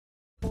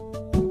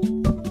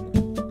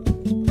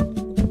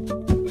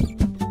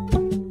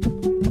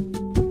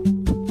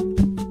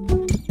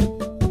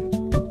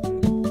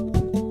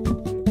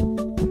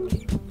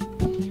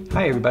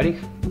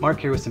everybody, Mark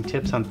here with some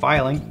tips on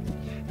filing.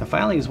 Now,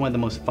 filing is one of the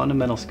most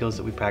fundamental skills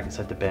that we practice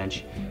at the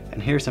bench, and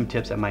here are some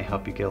tips that might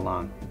help you get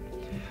along.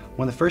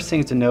 One of the first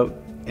things to note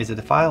is that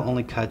the file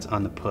only cuts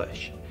on the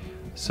push.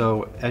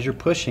 So as you're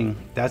pushing,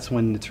 that's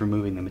when it's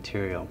removing the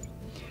material.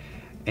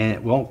 And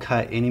it won't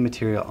cut any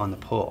material on the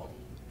pull.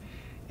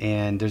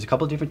 And there's a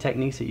couple of different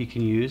techniques that you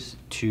can use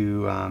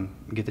to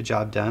get the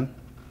job done.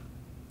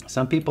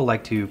 Some people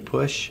like to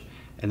push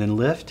and then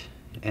lift,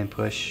 and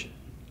push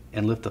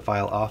and lift the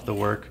file off the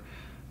work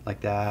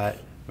like that,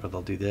 or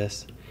they'll do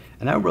this.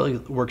 And that really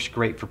works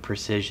great for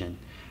precision.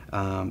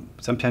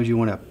 Sometimes you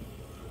want to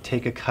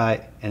take a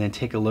cut and then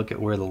take a look at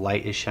where the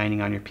light is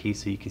shining on your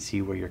piece so you can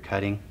see where you're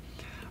cutting.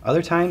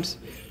 Other times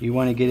you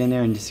want to get in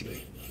there and just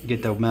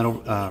get the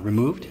metal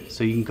removed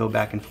so you can go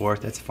back and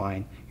forth. That's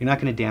fine. You're not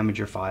going to damage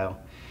your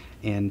file,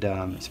 and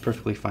it's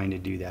perfectly fine to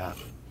do that.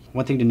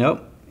 One thing to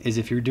note is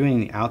if you're doing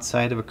the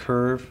outside of a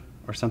curve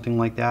or something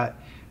like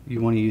that,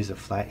 you want to use the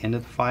flat end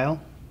of the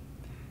file,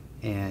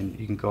 and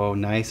you can go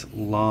nice,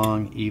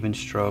 long, even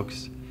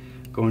strokes,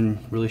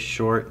 going really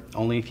short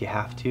only if you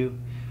have to.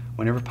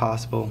 Whenever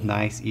possible,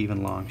 nice,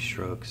 even, long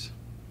strokes.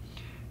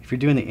 If you're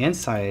doing the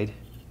inside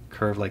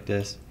curve like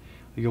this,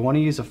 you'll want to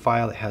use a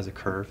file that has a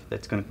curve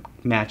that's going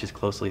to match as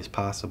closely as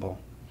possible.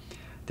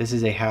 This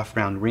is a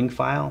half-round ring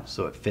file,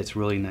 so it fits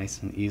really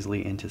nice and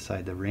easily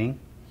inside the ring.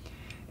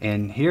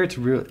 And here it's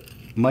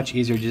much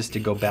easier just to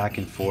go back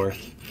and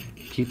forth,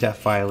 keep that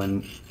file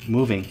in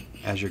moving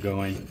as you're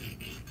going,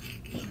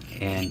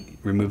 and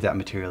remove that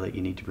material that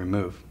you need to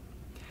remove.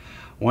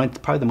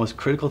 Probably the most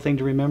critical thing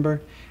to remember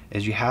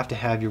is you have to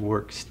have your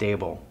work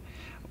stable.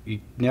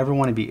 You never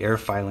want to be air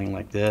filing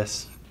like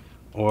this,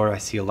 or I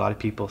see a lot of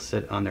people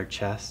sit on their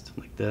chest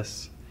like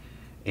this,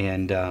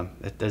 and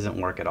it doesn't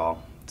work at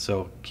all.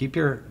 So keep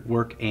your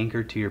work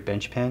anchored to your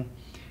bench pen,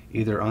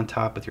 either on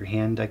top with your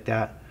hand like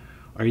that,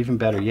 or even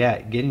better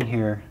yet, get in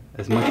here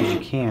as much as you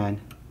can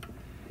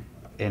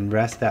and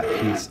rest that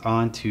piece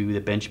onto the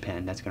bench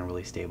pen. That's going to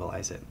really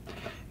stabilize it.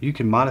 You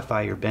can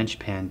modify your bench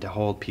pen to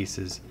hold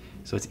pieces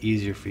so it's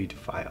easier for you to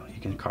file.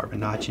 You can carve a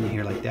notch in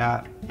here like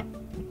that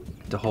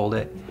to hold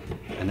it,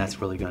 and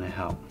that's really going to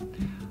help.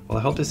 Well,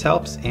 I hope this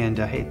helps, and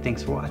hey,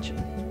 thanks for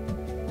watching.